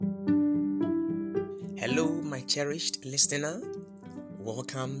Hello, my cherished listener.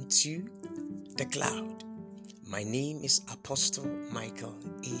 Welcome to The Cloud. My name is Apostle Michael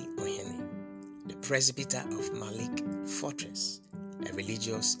A. Ohene, the presbyter of Malik Fortress, a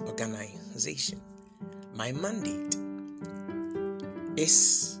religious organization. My mandate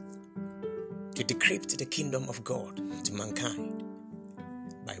is to decrypt the kingdom of God to mankind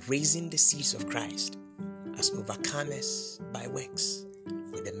by raising the seeds of Christ as overcomers by works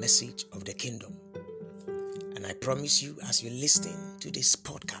with the message of the kingdom. And I promise you, as you listen to this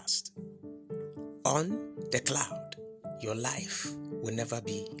podcast, on The Cloud, your life will never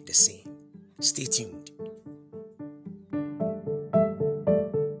be the same. Stay tuned.